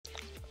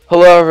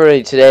Hello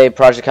everybody, today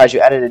Project Kaiju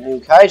added a new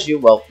Kaiju,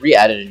 well,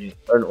 re-added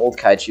an old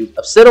Kaiju,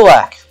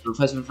 Obsidalak,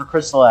 replacement for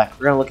Crystalak.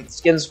 We're going to look at the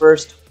skins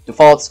first.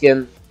 Default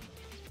skin,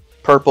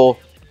 purple,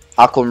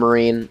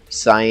 aquamarine,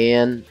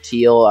 cyan,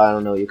 teal, I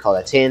don't know what you call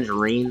that,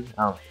 tangerine,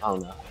 I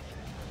don't know.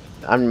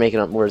 I'm making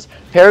up words.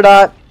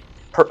 Peridot,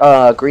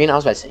 green, I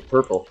was about to say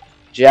purple.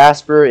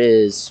 Jasper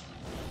is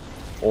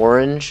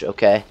orange,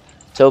 okay.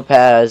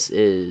 Topaz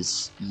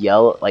is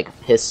yellow, like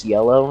piss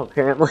yellow,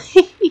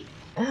 apparently.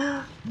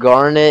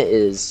 Garnet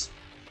is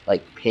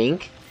like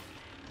pink.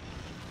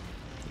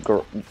 I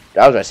was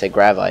gonna say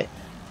Gravite.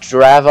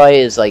 Dravite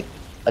is like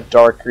a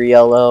darker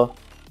yellow.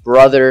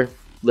 Brother,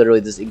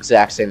 literally the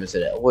exact same as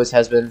it always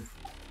has been.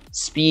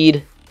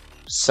 Speed,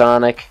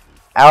 Sonic,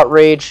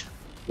 Outrage.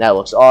 That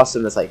looks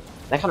awesome. That's like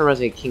that kind of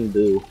reminds me of King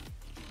Boo.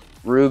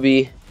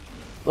 Ruby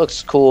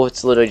looks cool.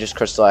 It's literally just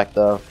Crystalak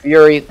though.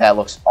 Fury, that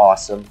looks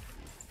awesome.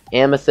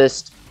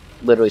 Amethyst,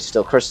 literally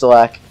still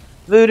Crystalak.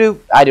 Voodoo,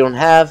 I don't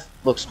have.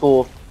 Looks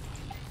cool.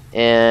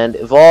 And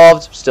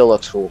Evolved still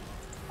looks cool.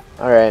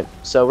 Alright,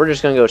 so we're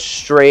just going to go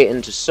straight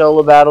into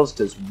solo battles,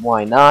 because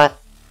why not?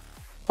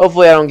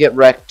 Hopefully I don't get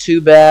wrecked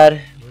too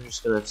bad. We're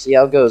just going to see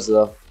how it goes,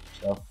 though.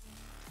 So,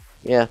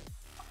 yeah.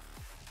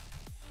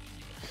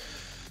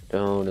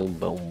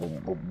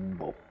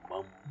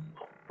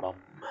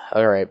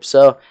 Alright,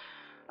 so,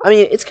 I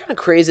mean, it's kind of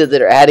crazy that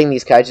they're adding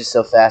these kaiju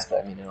so fast,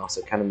 but I mean, it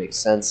also kind of makes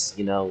sense,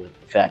 you know, with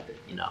the fact that,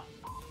 you know,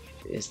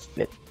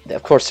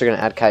 of course they're going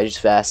to add kaijus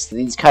fast.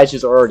 These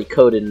kaijus are already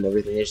coded and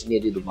everything. They just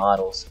need to do the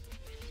models.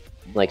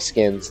 Like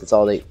skins.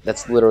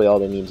 That's literally all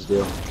they need to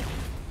do.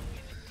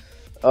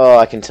 Oh,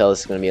 I can tell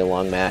this is going to be a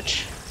long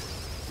match.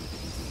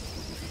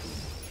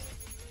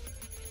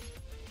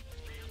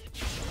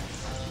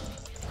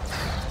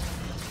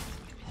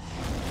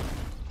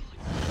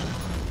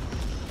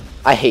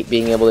 I hate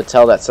being able to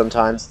tell that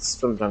sometimes. It's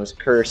sometimes a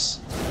curse.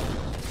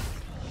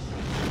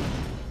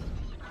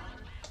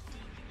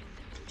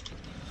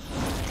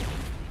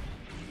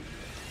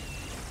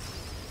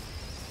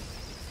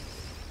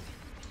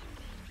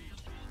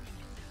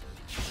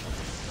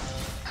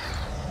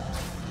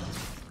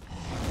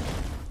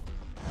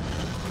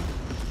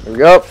 Here we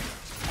go.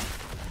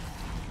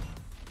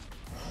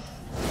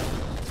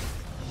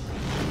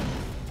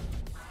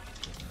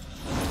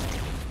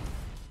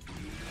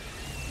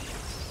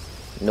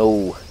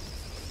 No.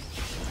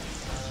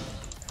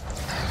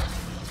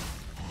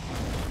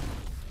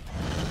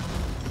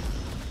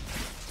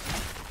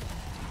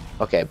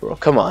 Okay, bro,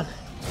 come on.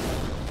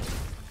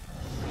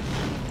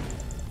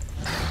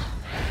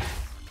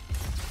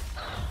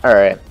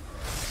 Alright.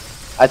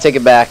 I take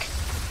it back.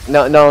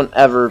 No, don't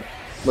ever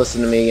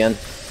listen to me again.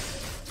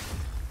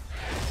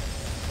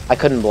 I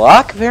couldn't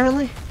block,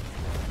 apparently?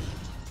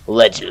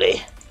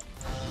 Allegedly.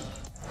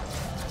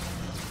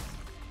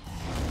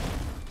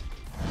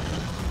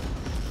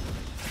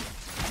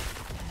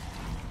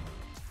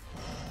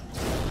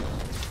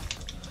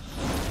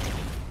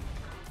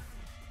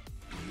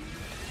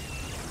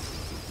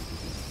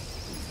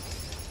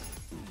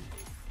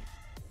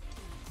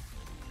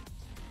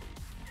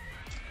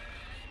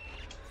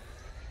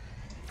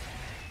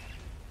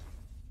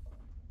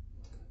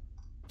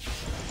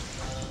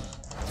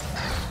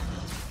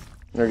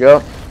 There we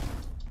go.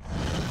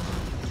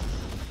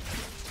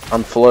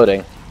 I'm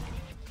floating.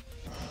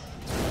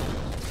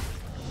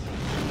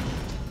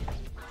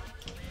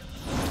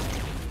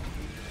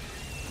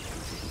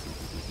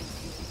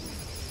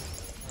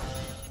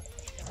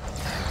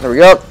 There we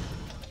go.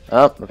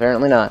 Oh,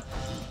 apparently not.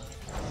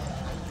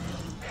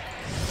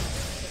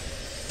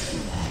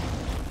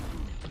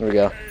 There we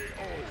go.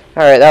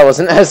 Alright, that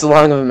wasn't as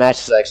long of a match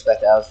as I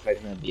expected. I was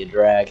expecting that to be a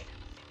drag.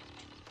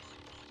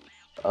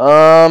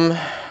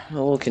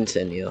 We'll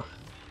continue.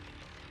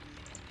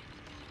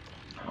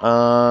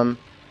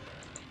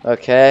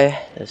 Okay,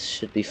 this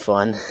should be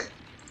fun.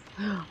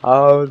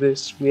 Oh,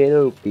 this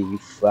will be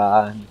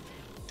fun.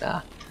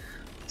 Nah.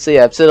 So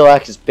yeah,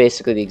 Obsidalak is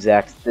basically the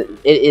exact. It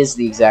is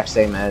the exact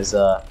same as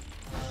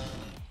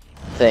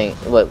thing.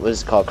 What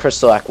was it called?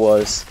 Crystalak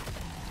was,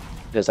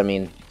 because I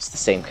mean it's the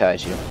same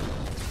kaiju.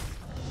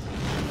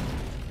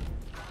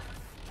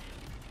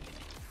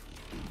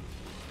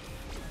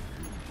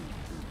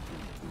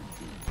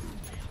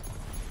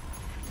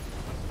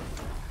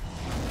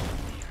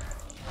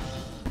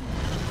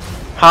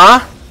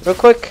 Huh? Real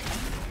quick?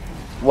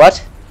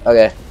 What?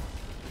 Okay.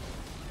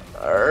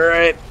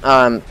 Alright.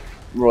 I'm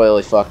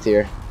royally fucked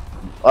here.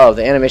 Oh,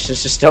 the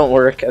animations just don't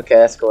work. Okay,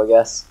 that's cool, I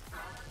guess.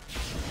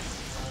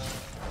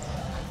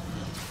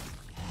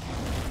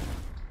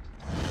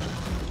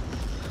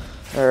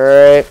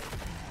 Alright.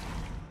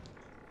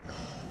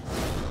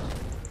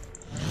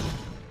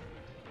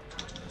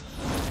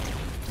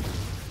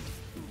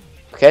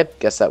 Okay,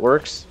 guess that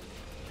works.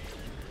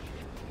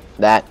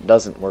 That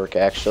doesn't work,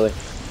 actually.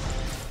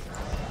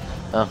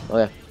 Oh,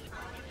 okay.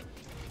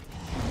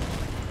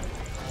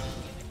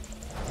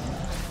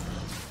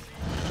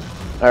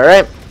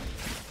 Alright.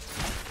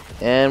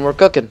 And we're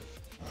cooking.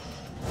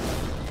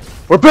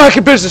 We're back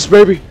in business,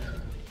 baby!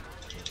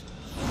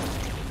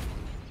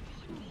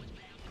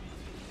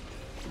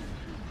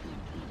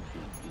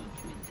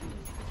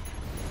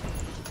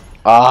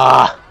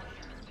 Ah!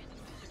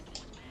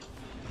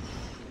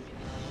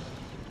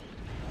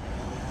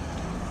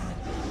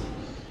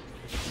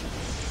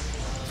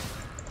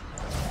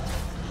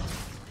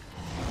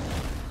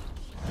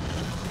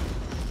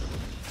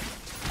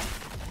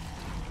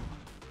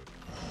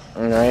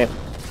 Alright.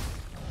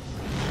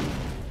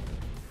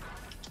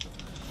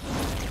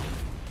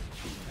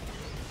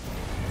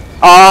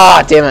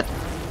 Ah, damn it.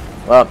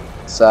 Well,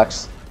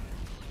 sucks.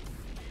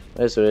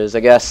 It is what it is,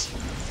 I guess.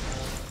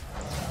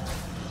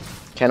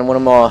 Can't win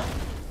them all.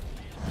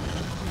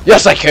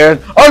 Yes, I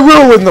can! I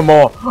will win them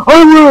all!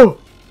 I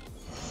will!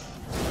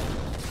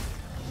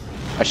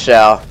 I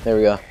shall. There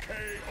we go.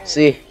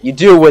 See, you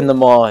do win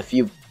them all if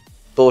you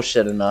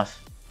bullshit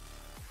enough.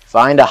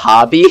 Find a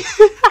hobby?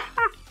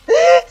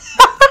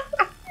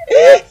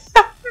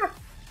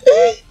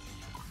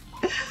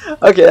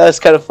 Okay, that's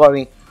kind of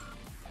funny.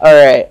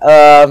 Alright,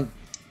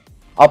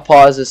 I'll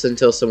pause this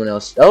until someone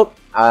else... Nope,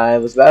 I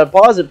was about to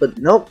pause it, but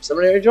nope,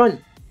 somebody already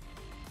joined.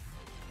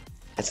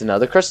 It's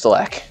another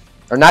Crystalak.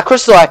 Or not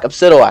Crystalak,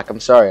 Obsidalak. I'm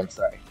sorry.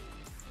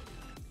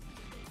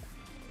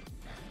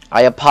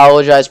 I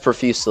apologize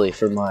profusely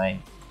for my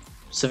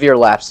severe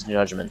lapse in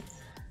judgment.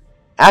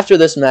 After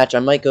this match, I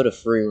might go to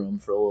free roam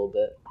for a little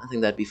bit. I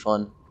think that'd be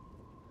fun.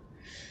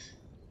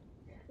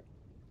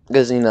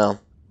 Because, you know,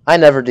 I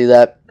never do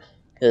that.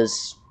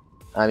 Because,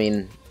 I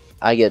mean,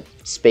 I get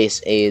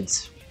space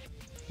AIDS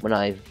when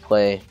I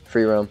play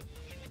free roam.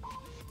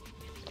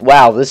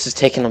 Wow, this is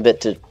taking a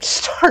bit to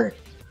start.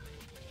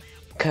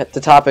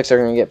 The topics are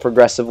going to get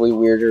progressively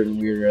weirder and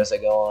weirder as I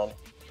go on.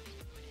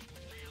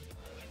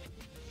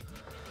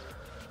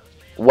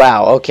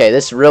 Wow, okay,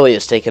 this really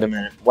is taking a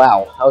minute.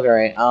 Wow,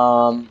 okay,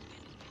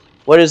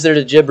 what is there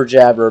to jibber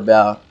jabber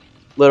about?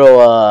 Little,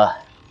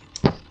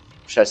 what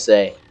should I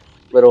say?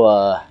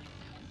 Little,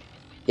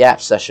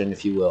 yap session,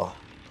 if you will.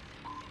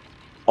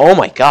 Oh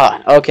my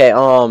god, okay,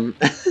 alright,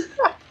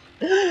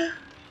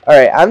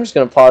 I'm just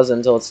going to pause it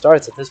until it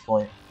starts at this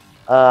point.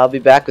 I'll be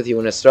back with you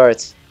when it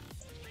starts.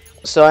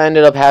 So I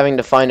ended up having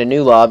to find a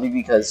new lobby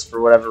because for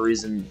whatever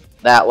reason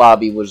that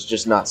lobby was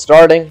just not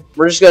starting.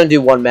 We're just going to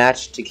do one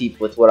match to keep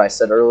with what I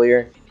said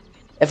earlier.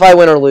 If I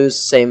win or lose,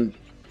 same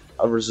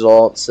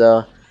result.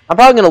 So I'm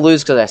probably going to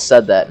lose because I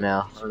said that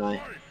now, aren't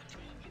I?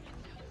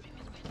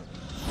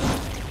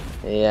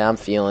 Yeah, I'm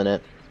feeling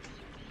it.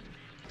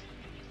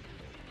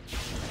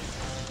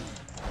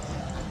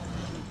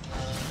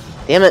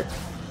 Damn it.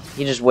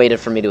 He just waited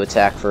for me to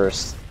attack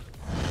first.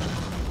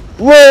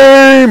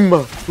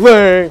 Lame!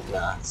 Lame!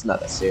 Nah, it's not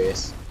that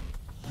serious.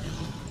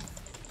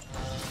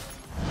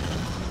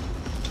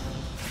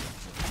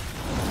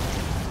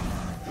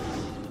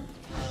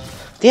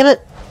 Damn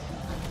it!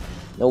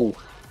 No.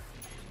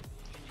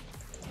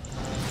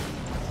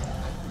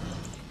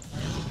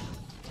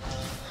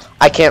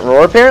 I can't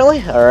roar,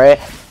 apparently? Alright.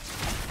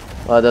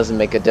 Well, it doesn't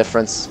make a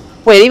difference.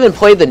 Wait, it even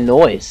played the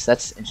noise.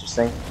 That's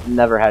interesting.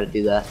 Never had to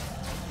do that.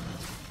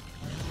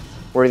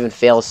 Or even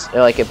fails,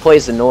 like it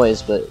plays the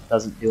noise, but it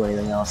doesn't do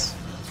anything else.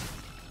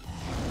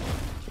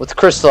 With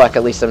Crystalak,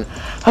 at least I'm.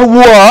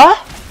 What?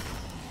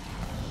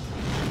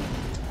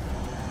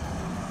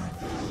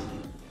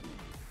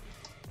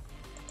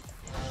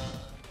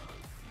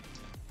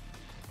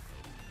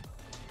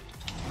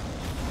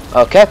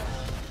 Okay.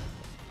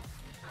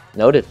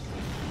 Noted.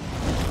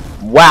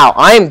 Wow,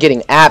 I am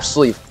getting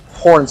absolutely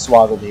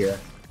hornswoggled here.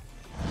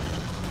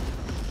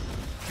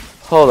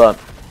 Hold up.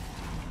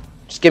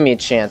 Just give me a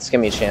chance. Give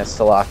me a chance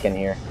to lock in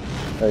here.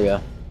 There we go.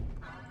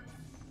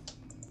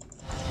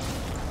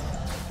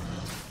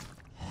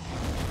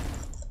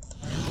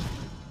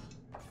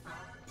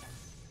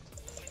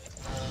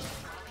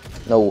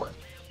 No.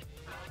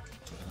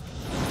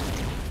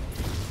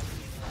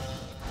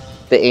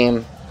 The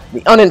aim.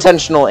 The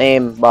unintentional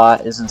aim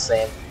bot is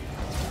insane.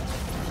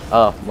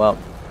 Oh, well.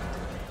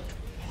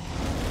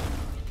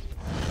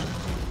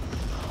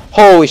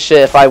 Holy shit,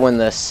 if I win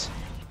this.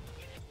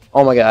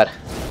 Oh my god.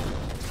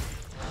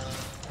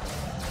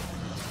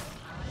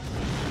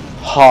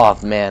 Oh,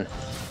 man.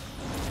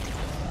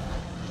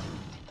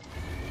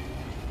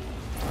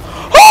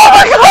 Oh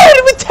my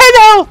god! With 10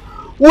 health!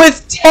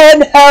 With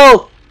 10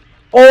 health!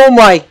 Oh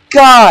my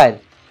god!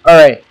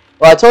 Alright.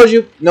 Well, I told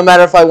you, no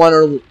matter if I won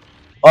or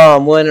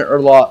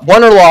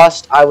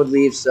lost, I would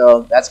leave,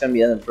 so that's gonna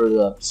be it for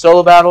the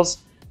solo battles.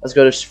 Let's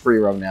go to free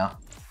roam now.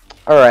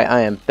 Alright, I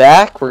am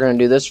back. We're gonna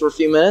do this for a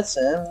few minutes,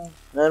 and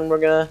then we're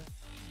gonna,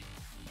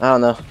 I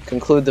don't know,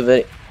 conclude the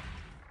video.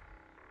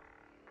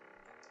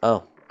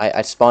 Oh.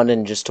 I spawned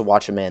in just to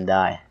watch a man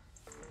die.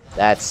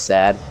 That's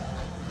sad.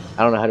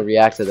 I don't know how to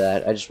react to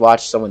that. I just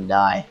watched someone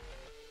die.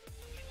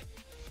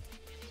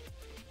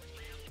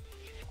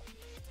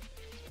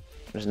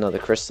 There's another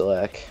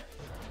Crystalak.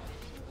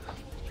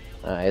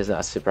 He's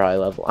not super high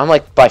level. I'm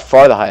like by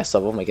far the highest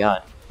level. Oh my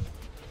god.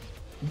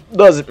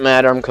 Doesn't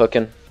matter. I'm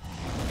cooking.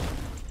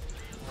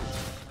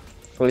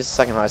 At least the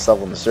second highest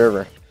level in the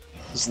server.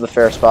 This is the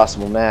fairest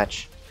possible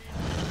match.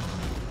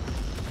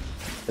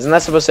 Isn't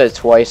that supposed to hit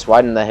twice?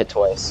 Why didn't that hit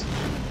twice?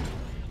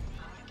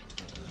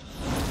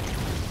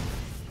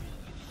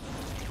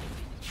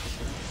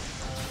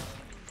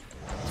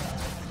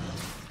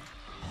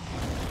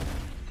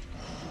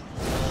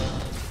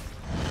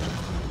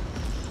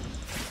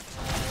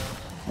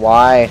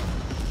 Why?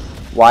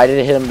 Why did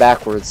it hit him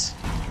backwards?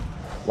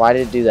 Why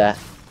did it do that?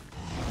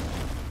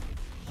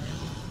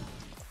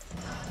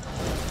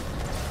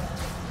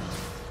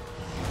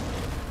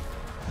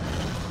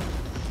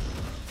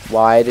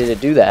 Why did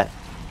it do that?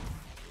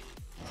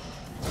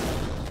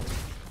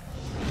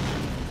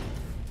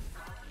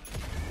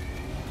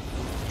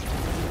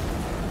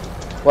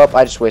 Well,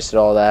 I just wasted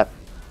all that.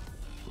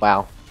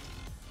 Wow.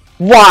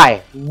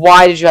 Why?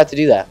 Why did you have to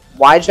do that?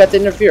 Why did you have to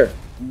interfere?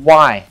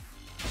 Why?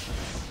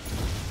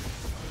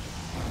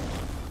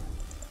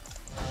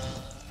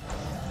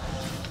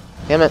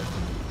 Damn it.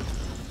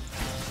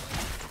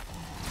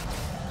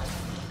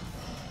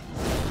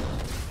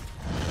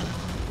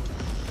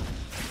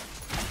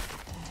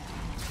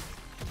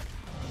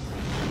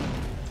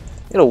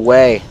 Get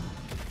away.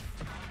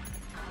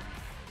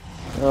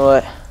 You know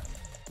what?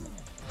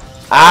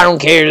 I don't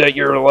care that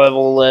you're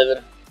level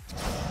 11.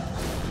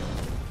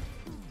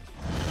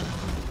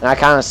 And I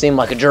kind of seem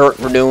like a jerk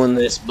for doing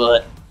this,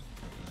 but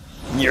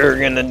you're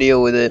gonna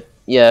deal with it.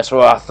 Yeah, that's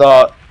what I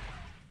thought.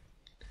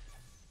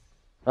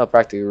 Oh,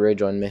 practically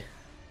rejoined me.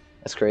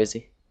 That's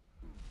crazy.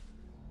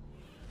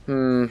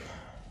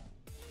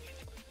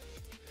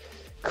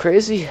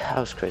 Crazy? I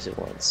was crazy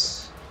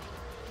once.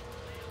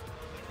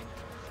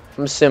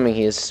 I'm assuming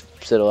he's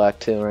Obsidalak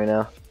too right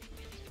now.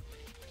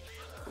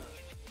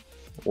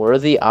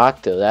 Worthy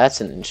Octo, that's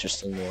an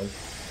interesting one.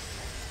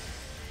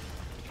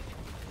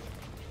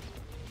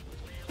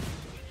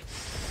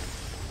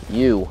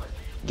 You,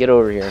 get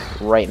over here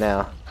right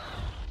now.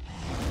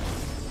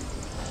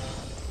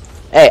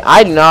 Hey,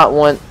 I do not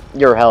want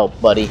your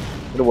help, buddy.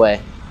 Get away.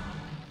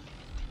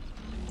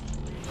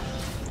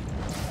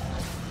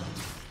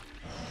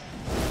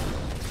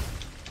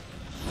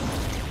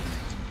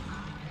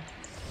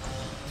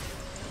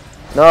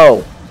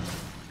 No.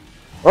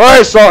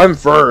 I saw him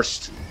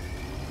first.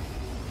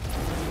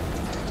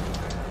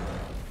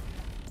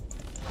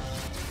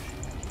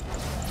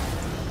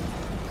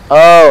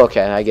 Oh,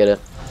 okay, I get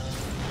it.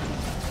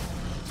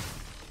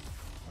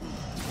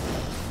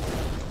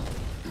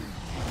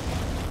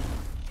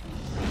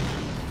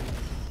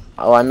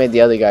 Oh, I made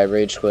the other guy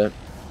rage quit.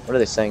 What are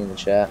they saying in the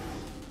chat?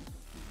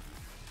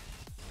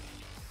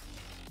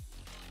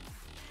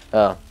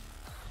 Oh.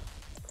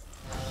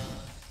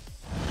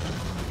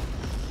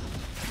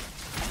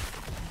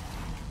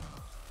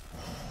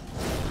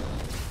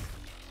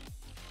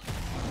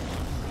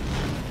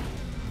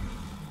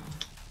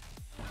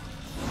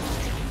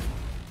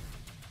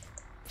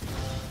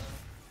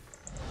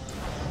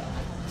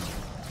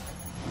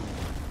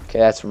 Okay,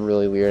 that's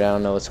really weird. I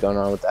don't know what's going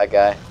on with that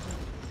guy.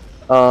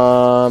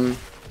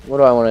 What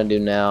do I want to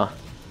do now?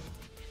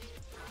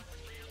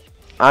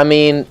 I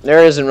mean,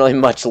 there isn't really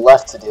much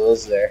left to do,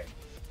 is there?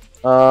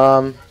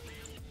 Well,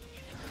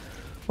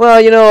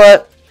 you know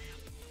what?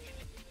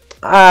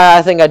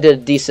 I think I did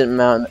a decent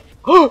amount.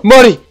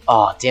 Money!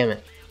 Oh, damn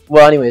it.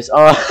 Well, anyways,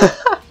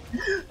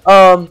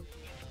 I'll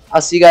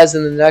see you guys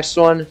in the next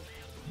one.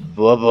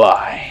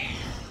 Bye-bye.